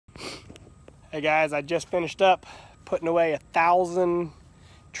Hey guys, I just finished up putting away 1,000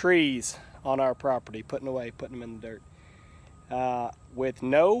 trees on our property, putting them in the dirt with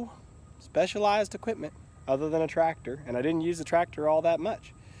no specialized equipment other than a tractor, and I didn't use the tractor all that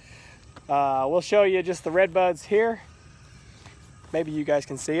much. We'll show you just the red buds here. Maybe you guys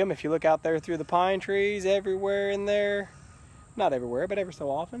can see them if you look out there through the pine trees everywhere in there. Not everywhere, but every so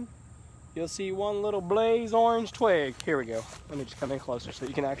often. You'll see one little blaze orange twig. Here we go. Let me just come in closer so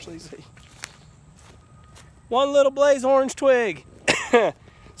you can actually see. One little blaze orange twig. So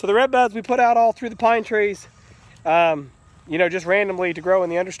the red buds we put out all through the pine trees, you know, just randomly to grow in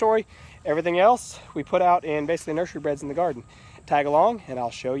the understory. Everything else we put out in basically nursery beds in the garden. Tag along and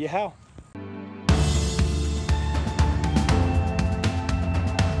I'll show you how.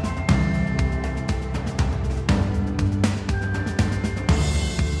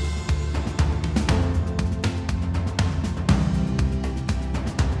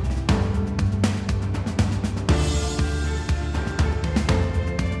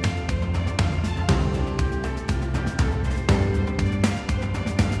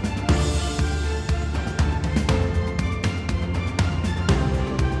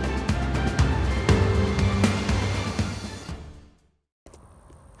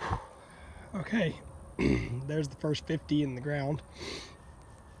 Okay, there's the first 50 in the ground,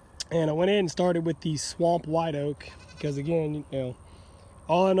 and I went in and started with the swamp white oak because, again, you know,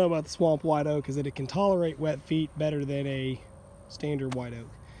 all I know about the swamp white oak is that it can tolerate wet feet better than a standard white oak.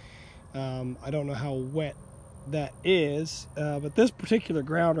 I don't know how wet that is, but this particular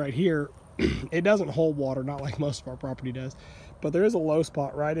ground right here, it doesn't hold water, not like most of our property does, but there is a low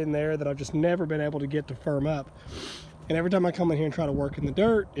spot right in there that I've just never been able to get to firm up. And every time I come in here and try to work in the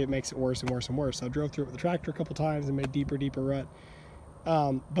dirt, it makes it worse and worse and worse. So I drove through it with the tractor a couple times and made deeper rut. But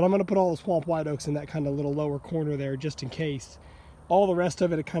I'm going to put all the swamp white oaks in that kind of little lower corner there just in case. All the rest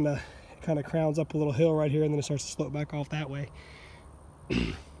of it, it kind of crowns up a little hill right here, and then it starts to slope back off that way.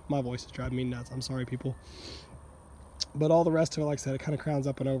 My voice is driving me nuts. I'm sorry, people. But all the rest of it, like I said, it kind of crowns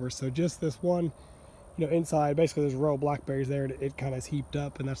up and over. So just this one, you know, inside, basically there's a row of blackberries there, and it kind of is heaped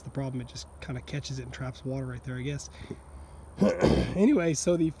up, and that's the problem. It just kind of catches it and traps water right there, I guess. Anyway,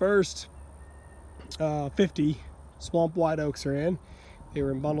 so the first 50 swamp white oaks are in. They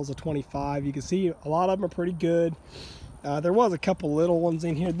were in bundles of 25. You can see a lot of them are pretty good. There was a couple little ones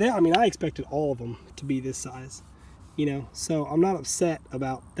in here. I mean, I expected all of them to be this size, you know, so I'm not upset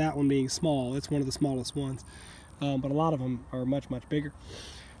about that one being small. It's one of the smallest ones, but a lot of them are much bigger.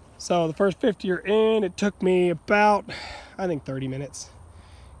 So the first 50 are in. It took me about, I think, 30 minutes,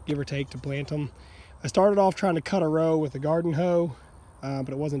 give or take, to plant them. I started off trying to cut a row with a garden hoe, but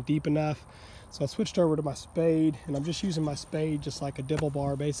it wasn't deep enough. So I switched over to my spade, and I'm just using my spade just like a dibble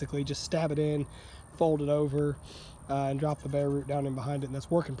bar, basically. Just stab it in, fold it over, and drop the bare root down in behind it, and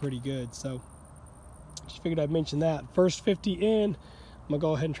that's working pretty good. So just figured I'd mention that. First 50 in. I'm gonna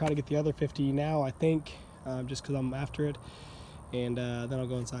go ahead and try to get the other 50 now, I think, just because I'm after it. And then I'll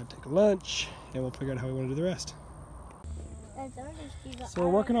go inside and take a lunch, and we'll figure out how we want to do the rest. So we're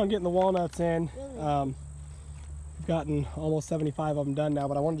working on getting the walnuts in. We've gotten almost 75 of them done now,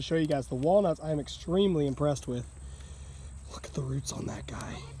 but I wanted to show you guys the walnuts I am extremely impressed with. Look at the roots on that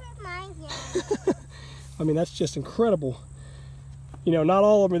guy. I mean, that's just incredible. You know, not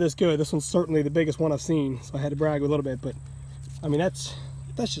all of them are this good. This one's certainly the biggest one I've seen, so I had to brag a little bit, but I mean, that's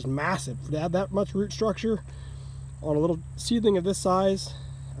just massive. To have that much root structure on a little seedling of this size,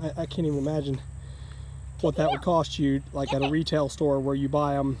 I can't even imagine what that would cost you, like at a retail store where you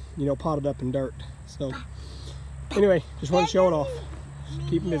buy them, you know, potted up in dirt. So anyway, just want to show it off. Just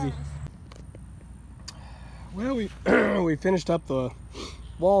keep them busy. Well, we finished up the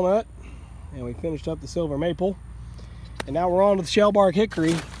walnut, and we finished up the silver maple, and now we're on to the shellbark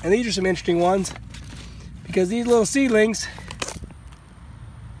hickory. And these are some interesting ones because these little seedlings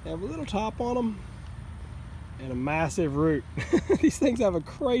have a little top on them and a massive root. These things have a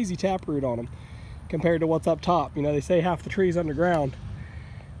crazy taproot on them compared to what's up top. You know, they say half the tree's underground.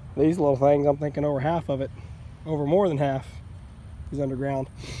 These little things, I'm thinking over half of it, over more than half, is underground,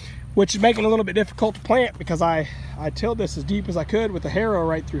 which is making it a little bit difficult to plant because I tilled this as deep as I could with the harrow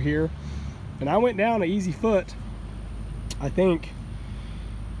right through here, and I went down an easy foot, I think,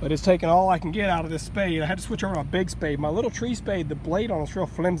 but it's taking all I can get out of this spade. I had to switch over to a big spade. My little tree spade, the blade on it's real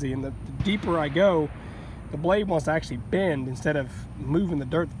flimsy, and the deeper I go, the blade wants to actually bend. Instead of moving the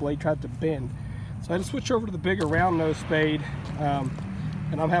dirt, the blade tries to bend. So I had to switch over to the bigger round nose spade,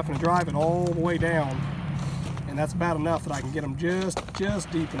 and I'm having to drive it all the way down, and that's about enough that I can get them just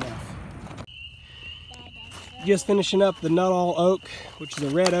deep enough. Just finishing up the nut-all oak, which is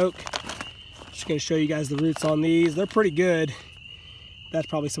a red oak. Just going to show you guys the roots on these. They're pretty good. that's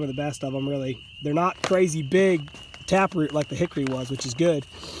probably some of the best of them, really. They're not crazy big taproot like the hickory was, which is good.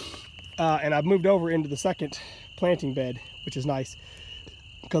 And I've moved over into the second planting bed, which is nice,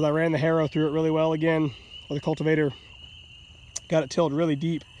 because I ran the harrow through it really well again with a cultivator, got it tilled really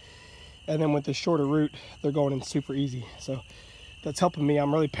deep, and then with this shorter root, they're going in super easy. So that's helping me.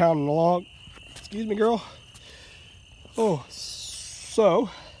 I'm really pounding along. Excuse me, girl. Oh, so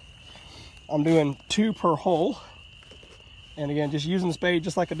I'm doing 2 per hole. And again, just using the spade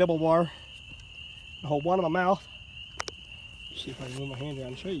just like a dibble bar. I hold one in my mouth. See if I can move my hand around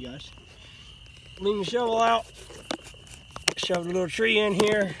and show you guys. Lean the shovel out. Shove the little tree in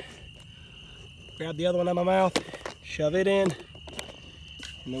here. Grab the other one out of my mouth. Shove it in.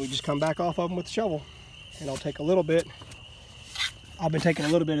 And then we just come back off of them with the shovel. And I'll take a little bit. I've been taking a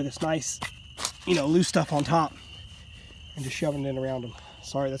little bit of this nice, you know, loose stuff on top and just shoving it in around them.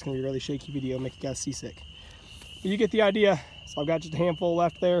 Sorry, that's going to be a really shaky video, make you guys seasick. But you get the idea. So I've got just a handful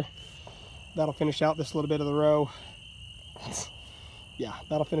left there. That'll finish out this little bit of the row. Yeah,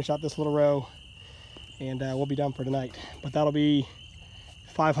 that'll finish out this little row. And we'll be done for tonight. But that'll be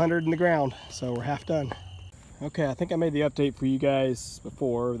 500 in the ground, so we're half done. Okay, I think I made the update for you guys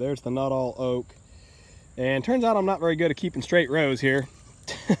before. There's the not all oak. And turns out I'm not very good at keeping straight rows here.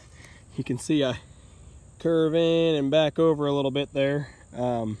 You can see I curve in and back over a little bit there.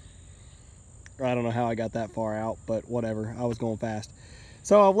 I don't know how I got that far out, but whatever, I was going fast.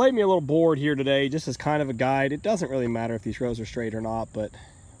 So I've laid me a little board here today just as kind of a guide. It doesn't really matter if these rows are straight or not, but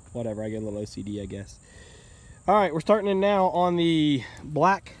whatever, I get a little OCD, I guess. All right, we're starting in now on the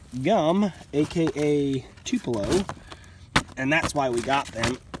black gum, aka Tupelo, and that's why we got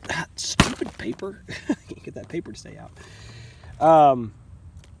them. Stupid paper. Can't get that paper to stay out.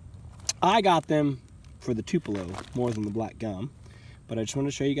 I got them for the Tupelo more than the black gum, but I just wanted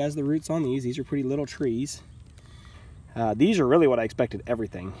to show you guys the roots on these. These are pretty little trees. These are really what I expected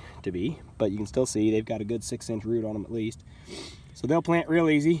everything to be, but you can still see they've got a good 6-inch root on them at least. So they'll plant real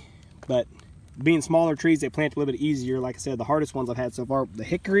easy, but being smaller trees, they plant a little bit easier. Like I said, the hardest ones I've had so far, the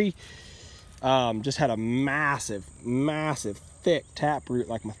hickory, just had a massive, massive, thick taproot,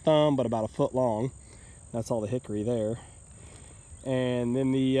 like my thumb, but about a foot long. That's all the hickory there. And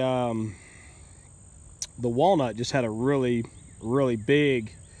then the walnut just had a really, really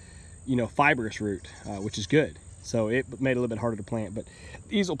big, you know, fibrous root, which is good. So it made it a little bit harder to plant, but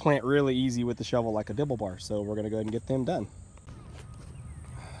these will plant really easy with the shovel like a dibble bar. So we're gonna go ahead and get them done.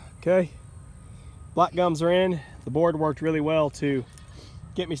 Okay, black gums are in. The board worked really well to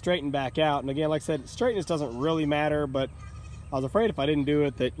get me straightened back out. And again, like I said, straightness doesn't really matter, but I was afraid if I didn't do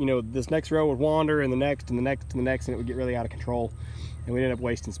it that, you know, this next row would wander and the next and the next and the next, and it would get really out of control and we'd end up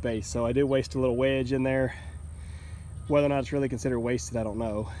wasting space. So I did waste a little wedge in there. Whether or not it's really considered wasted, I don't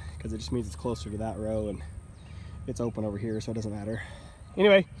know, because it just means it's closer to that row and it's open over here, so it doesn't matter.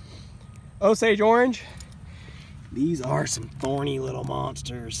 Anyway, Osage orange. These are some thorny little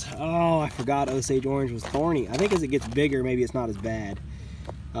monsters. Oh, I forgot Osage orange was thorny. I think as it gets bigger, maybe it's not as bad.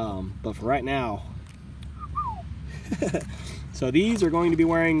 But for right now. So these are going to be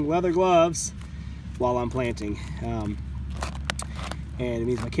wearing leather gloves while I'm planting. And it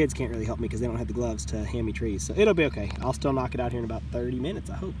means my kids can't really help me because they don't have the gloves to hand me trees. So it'll be okay. I'll still knock it out here in about 30 minutes,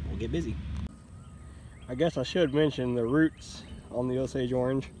 I hope. We'll get busy. I guess I should mention the roots on the Osage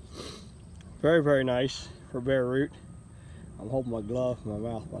orange. Very, very nice for bare root. I'm holding my glove in my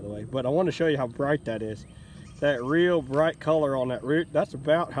mouth, by the way. But I want to show you how bright that is. That real bright color on that root, that's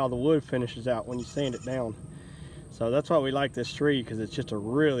about how the wood finishes out when you sand it down. So that's why we like this tree, because it's just a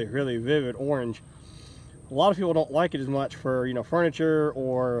really, really vivid orange. A lot of people don't like it as much for, you know, furniture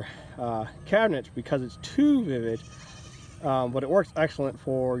or cabinets because it's too vivid. But it works excellent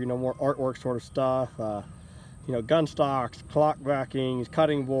for, you know, more artwork sort of stuff. You know, gun stocks, clock backings,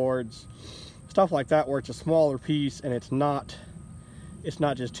 cutting boards, stuff like that, where it's a smaller piece and it's not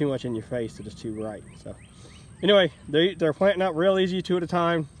just too much in your face, it's just too bright. So anyway, they're planting out real easy, 2 at a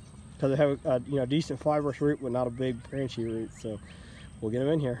time, because they have a you know, decent fibrous root but not a big branchy root. So we'll get them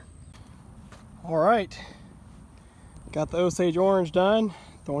in here. All right, got the Osage orange done,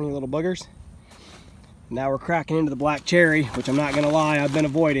 thorny little boogers. Now we're cracking into the black cherry, which I'm not gonna lie, I've been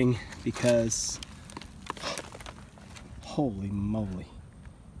avoiding because holy moly,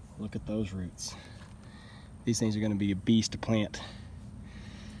 look at those roots. These things are gonna be a beast to plant.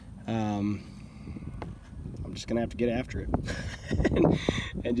 I'm just gonna have to get after it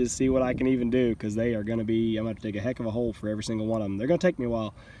and just see what I can even do, because they are gonna be, I'm gonna have to dig a heck of a hole for every single one of them. They're gonna take me a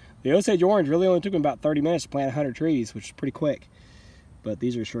while. The Osage orange really only took me about 30 minutes to plant 100 trees, which is pretty quick, but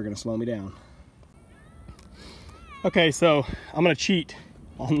these are sure gonna slow me down. Okay, so I'm gonna cheat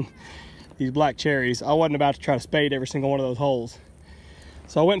on these black cherries. I wasn't about to try to spade every single one of those holes.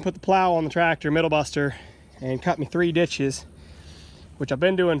 So I went and put the plow on the tractor, middle buster, and cut me 3 ditches, which I've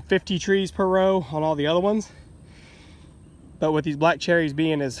been doing 50 trees per row on all the other ones. But with these black cherries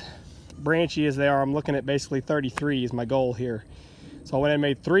being as branchy as they are, I'm looking at basically 33 is my goal here. So I went and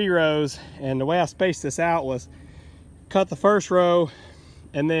made 3 rows, and the way I spaced this out was cut the first row,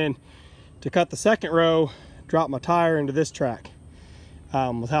 and then to cut the second row, drop my tire into this track.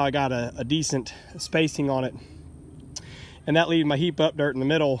 Was how I got a decent spacing on it. And that leaved my heaped up dirt in the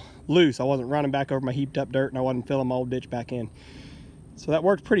middle loose. I wasn't running back over my heaped up dirt, and I wasn't filling my old ditch back in. So that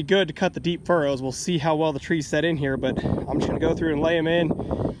worked pretty good to cut the deep furrows. We'll see how well the trees set in here, but I'm just gonna go through and lay them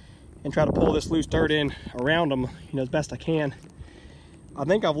in and try to pull this loose dirt in around them, you know, as best I can. I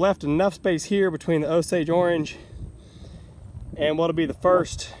think I've left enough space here between the Osage Orange and what'll be the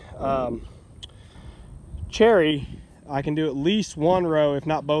first cherry. I can do at least 1 row, if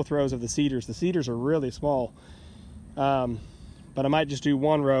not both rows of the cedars. The cedars are really small, but I might just do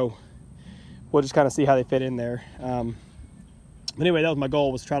 1 row. We'll just kind of see how they fit in there. But anyway, that was my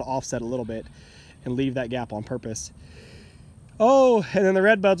goal, was to try to offset a little bit and leave that gap on purpose. Oh, and then the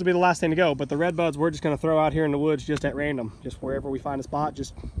red buds will be the last thing to go, but the red buds we're just going to throw out here in the woods just at random. Just wherever we find a spot,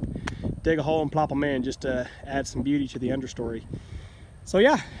 just dig a hole and plop them in, just to add some beauty to the understory. So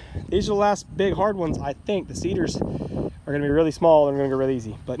yeah, these are the last big hard ones. I think the cedars are going to be really small and they're going to go real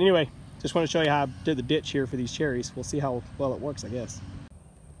easy. But anyway, just want to show you how I did the ditch here for these cherries. We'll see how well it works, I guess.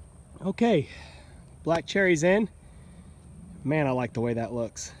 Okay, black cherries in. Man, I like the way that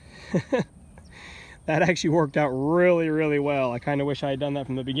looks. That actually worked out really, really well. I kind of wish I had done that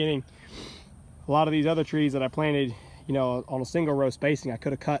from the beginning. A lot of these other trees that I planted, you know, on a single row spacing, I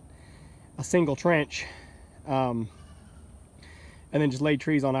could have cut a single trench and then just laid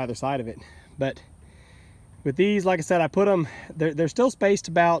trees on either side of it. But with these, like I said, I put them, they're still spaced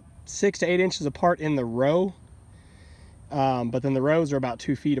about 6 to 8 inches apart in the row, but then the rows are about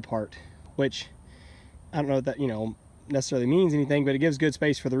 2 feet apart, which I don't know if that, you know, necessarily means anything, but it gives good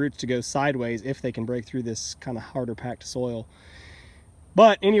space for the roots to go sideways if they can break through this kind of harder packed soil.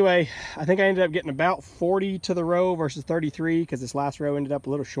 But anyway, I think I ended up getting about 40 to the row versus 33 because this last row ended up a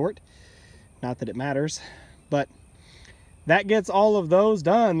little short. Not that it matters, but that gets all of those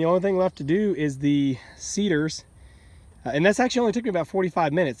done. The only thing left to do is the cedars, and that's actually only took me about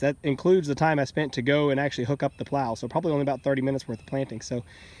 45 minutes. That includes the time I spent to go and actually hook up the plow, so probably only about 30 minutes worth of planting. So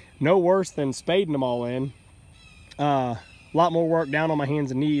no worse than spading them all in. A lot more work down on my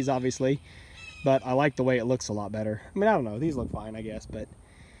hands and knees, obviously, but I like the way it looks a lot better. I mean, I don't know, these look fine, I guess, but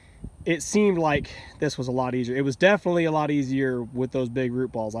it seemed like this was a lot easier. It was definitely a lot easier with those big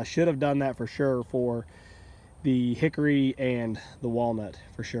root balls. I should have done that for sure for the hickory and the walnut,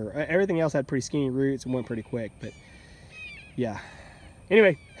 for sure. Everything else had pretty skinny roots and went pretty quick, but yeah.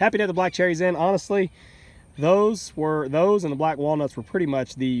 Anyway, happy to have the black cherries in. Honestly, those and the black walnuts were pretty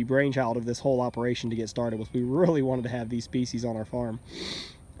much the brainchild of this whole operation to get started. Was we really wanted to have these species on our farm,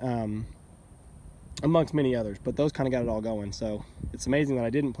 amongst many others, but those kind of got it all going. So it's amazing that I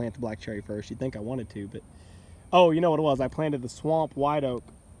didn't plant the black cherry first. You'd think I wanted to, but oh, you know what it was? I planted the swamp white oak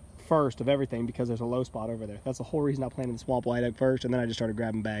first of everything because there's a low spot over there. That's the whole reason I planted the swamp white oak first, and then I just started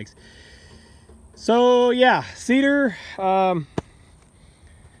grabbing bags. So yeah, cedar.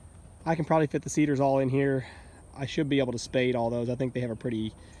 I can probably fit the cedars all in here. I should be able to spade all those. I think they have a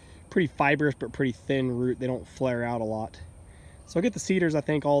pretty fibrous but pretty thin root. They don't flare out a lot. So I'll get the cedars, I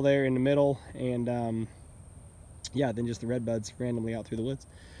think, all there in the middle, and yeah, then just the red buds randomly out through the woods.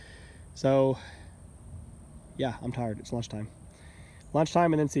 So yeah, I'm tired. It's lunchtime.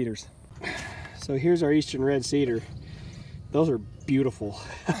 Lunchtime and then cedars. So here's our eastern red cedar. Those are beautiful.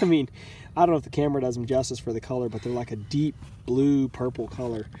 I mean, I don't know if the camera does them justice for the color, but they're like a deep blue purple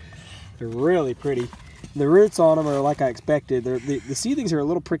color. They're really pretty. The roots on them are like I expected. The seedlings are a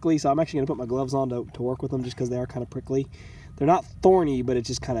little prickly, so I'm actually going to put my gloves on to work with them just because they are kind of prickly. They're not thorny, but it's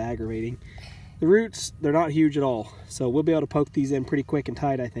just kind of aggravating. The roots, they're not huge at all, so we'll be able to poke these in pretty quick and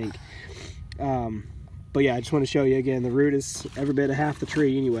tight, I think. But yeah, I just want to show you again, the root is every bit of half the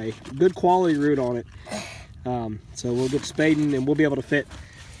tree anyway. Good quality root on it. So we'll get spading and we'll be able to fit,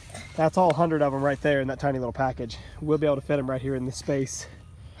 that's all 100 of them right there in that tiny little package. We'll be able to fit them right here in this space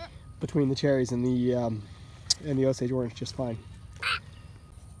between the cherries and the Osage Orange just fine.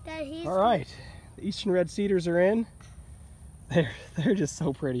 All right, the Eastern Red Cedars are in. They're just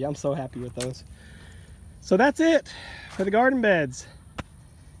so pretty. I'm so happy with those. So that's it for the garden beds.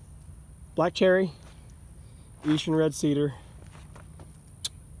 Black cherry, Eastern Red Cedar,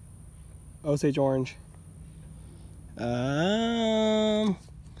 Osage Orange,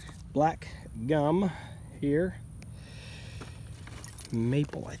 black gum here,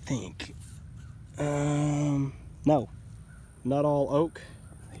 maple, I think. No, not all oak,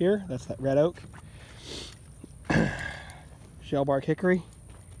 here. That's that red oak. Shellbark hickory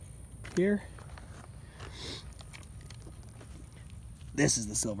here. This is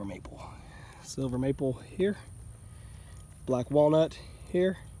the silver maple. Silver maple here. Black walnut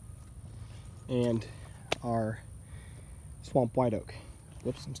here. And our swamp white oak.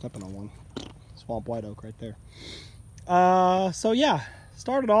 Whoops, I'm stepping on one. Swamp white oak right there. So yeah,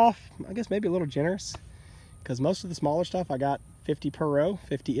 started off, I guess maybe a little generous, because most of the smaller stuff I got 50 per row,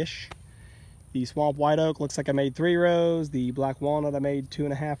 50-ish. The swamp white oak looks like I made 3 rows. The black walnut I made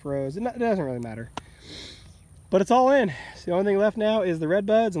 2.5 rows. It doesn't really matter, but it's all in. So the only thing left now is the red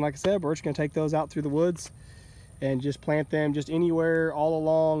buds, and like I said, we're just gonna take those out through the woods and just plant them just anywhere all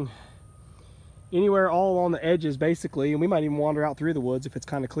along the edges basically. And we might even wander out through the woods if it's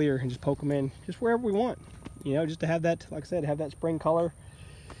kind of clear and just poke them in just wherever we want, you know, just to have that, like I said, have that spring color.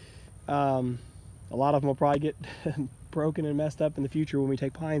 A lot of them will probably get broken and messed up in the future when we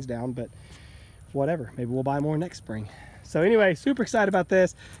take pines down, but whatever, maybe we'll buy more next spring. So anyway, super excited about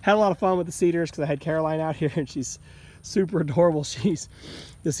this. Had a lot of fun with the cedars because I had Caroline out here and she's super adorable.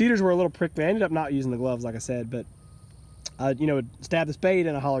 The cedars were a little prickly. I ended up not using the gloves, like I said, but you know, stab the spade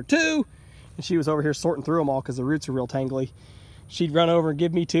and I hollered 2, and she was over here sorting through them all because the roots are real tangly. She'd run over and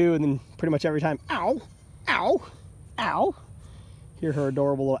give me 2, and then pretty much every time, ow, ow, ow. Hear her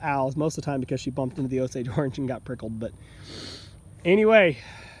adorable little owls, most of the time because she bumped into the Osage orange and got prickled. But anyway,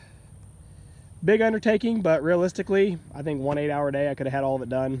 big undertaking, but realistically, I think 1 8-hour day, I could have had all of it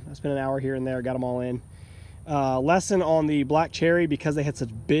done. I spent an hour here and there, got them all in. Lesson on the black cherry, because they had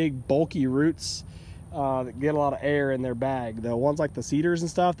such big, bulky roots that get a lot of air in their bag. The ones like the cedars and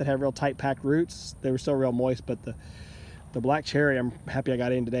stuff that have real tight packed roots, they were still real moist, but the black cherry, I'm happy I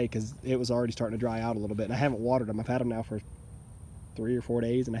got in today because it was already starting to dry out a little bit. And I haven't watered them. I've had them now for 3 or 4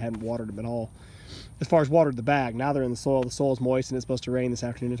 days and I haven't watered them at all. As far as watered the bag, now they're in the soil's moist and it's supposed to rain this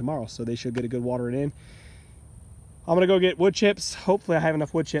afternoon and tomorrow, so they should get a good watering in. I'm gonna go get wood chips. Hopefully I have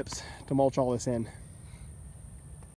enough wood chips to mulch all this in.